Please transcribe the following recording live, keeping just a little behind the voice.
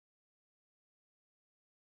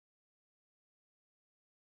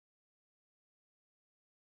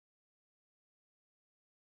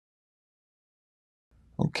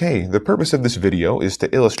Okay, the purpose of this video is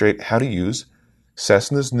to illustrate how to use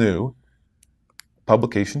Cessna's new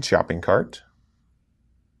publication shopping cart.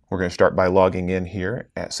 We're going to start by logging in here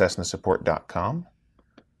at cessnasupport.com.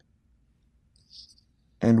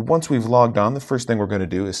 And once we've logged on, the first thing we're going to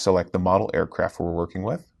do is select the model aircraft we're working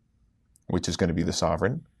with, which is going to be the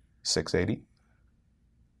Sovereign 680.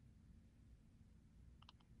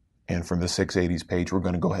 And from the 680's page, we're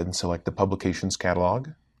going to go ahead and select the publications catalog.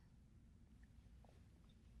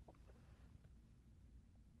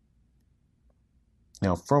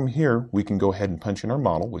 Now from here, we can go ahead and punch in our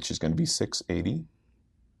model, which is going to be 680,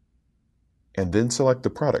 and then select the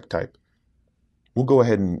product type. We'll go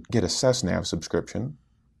ahead and get a Cessna subscription.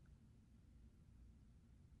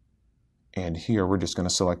 And here we're just going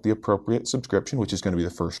to select the appropriate subscription, which is going to be the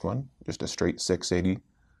first one, just a straight 680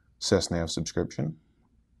 Cessna subscription,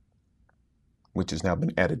 which has now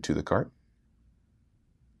been added to the cart.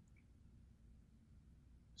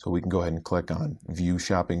 So we can go ahead and click on View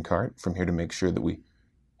Shopping Cart from here to make sure that we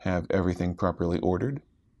have everything properly ordered.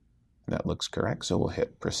 That looks correct, so we'll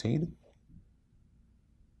hit Proceed.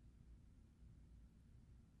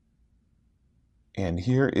 And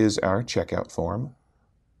here is our checkout form.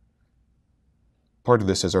 Part of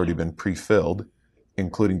this has already been pre-filled,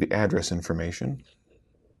 including the address information.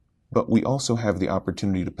 But we also have the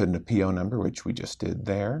opportunity to put in a PO number, which we just did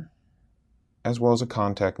there, as well as a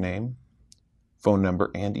contact name, phone number,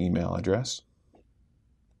 and email address.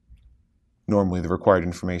 Normally, the required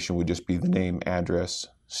information would just be the name, address,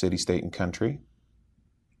 city, state, and country.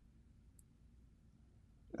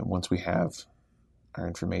 And once we have our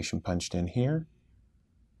information punched in here,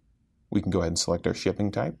 we can go ahead and select our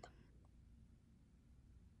shipping type.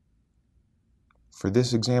 For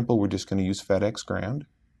this example, we're just going to use FedEx Ground,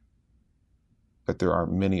 but there are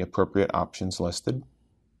many appropriate options listed.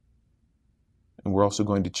 And we're also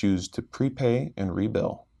going to choose to prepay and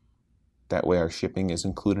rebill. That way our shipping is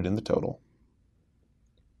included in the total.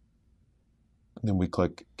 And then we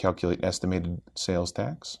click Calculate Estimated Sales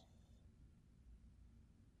Tax.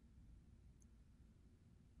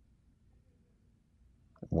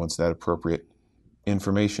 Once that appropriate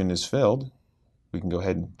information is filled, we can go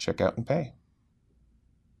ahead and check out and pay.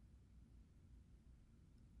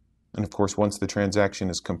 And of course, once the transaction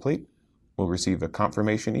is complete, we'll receive a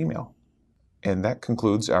confirmation email. And that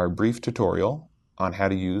concludes our brief tutorial on how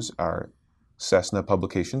to use our Cessna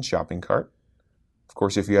Publications shopping cart. Of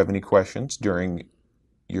course, if you have any questions during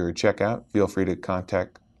your checkout, feel free to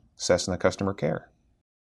contact Cessna Customer Care.